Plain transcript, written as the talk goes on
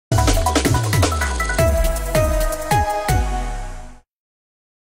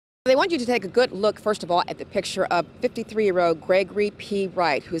They want you to take a good look, first of all, at the picture of 53-year-old Gregory P.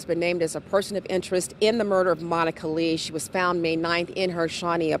 Wright, who's been named as a person of interest in the murder of Monica Lee. She was found May 9th in her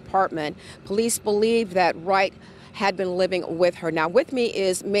Shawnee apartment. Police believe that Wright had been living with her. Now, with me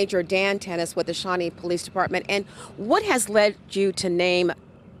is Major Dan Tennis with the Shawnee Police Department. And what has led you to name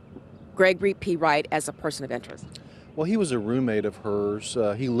Gregory P. Wright as a person of interest? Well, he was a roommate of hers.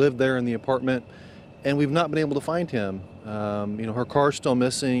 He lived there in the apartment, and we've not been able to find him. Her car's still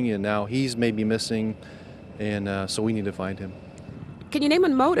missing, and now he's maybe missing, and so we need to find him. Can you name a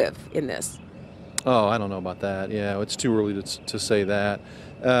motive in this? Oh, I don't know about that. Yeah, it's too early to say that.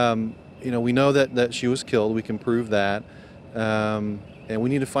 We know that she was killed. We can prove that. And we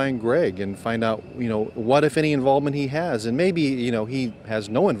need to find Greg and find out, what, if any, involvement he has. And maybe, he has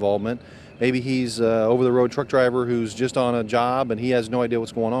no involvement. Maybe he's over-the-road truck driver who's just on a job and he has no idea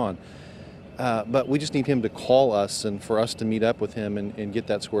what's going on. But we just need him to call us and for us to meet up with him and get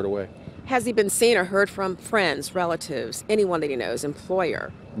that squared away. Has he been seen or heard from friends, relatives, anyone that he knows,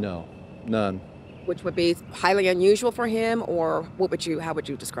 employer? No, none. Which would be highly unusual for him, or how would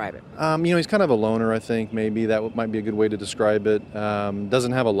you describe it? He's kind of a loner, I think. Maybe that might be a good way to describe it.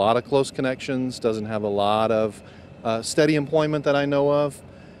 Doesn't have a lot of close connections, doesn't have a lot of steady employment that I know of.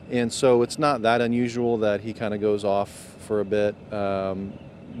 And so it's not that unusual that he kind of goes off for a bit.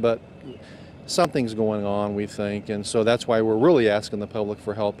 But something's going on, we think, and so that's why we're really asking the public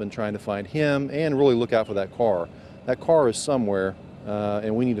for help in trying to find him and really look out for that car. That car is somewhere,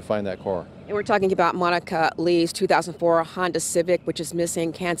 and we need to find that car. And we're talking about Monica Lee's 2004 Honda Civic, which is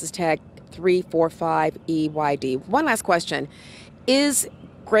missing, Kansas tag 345EYD. One last question. Is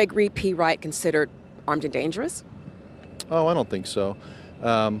Gregory P. Wright considered armed and dangerous? Oh, I don't think so.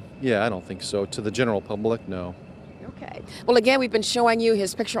 I don't think so. To the general public, no. Okay. Well, again, we've been showing you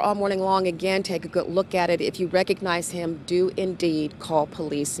his picture all morning long. Again, take a good look at it. If you recognize him, do indeed call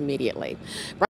police immediately.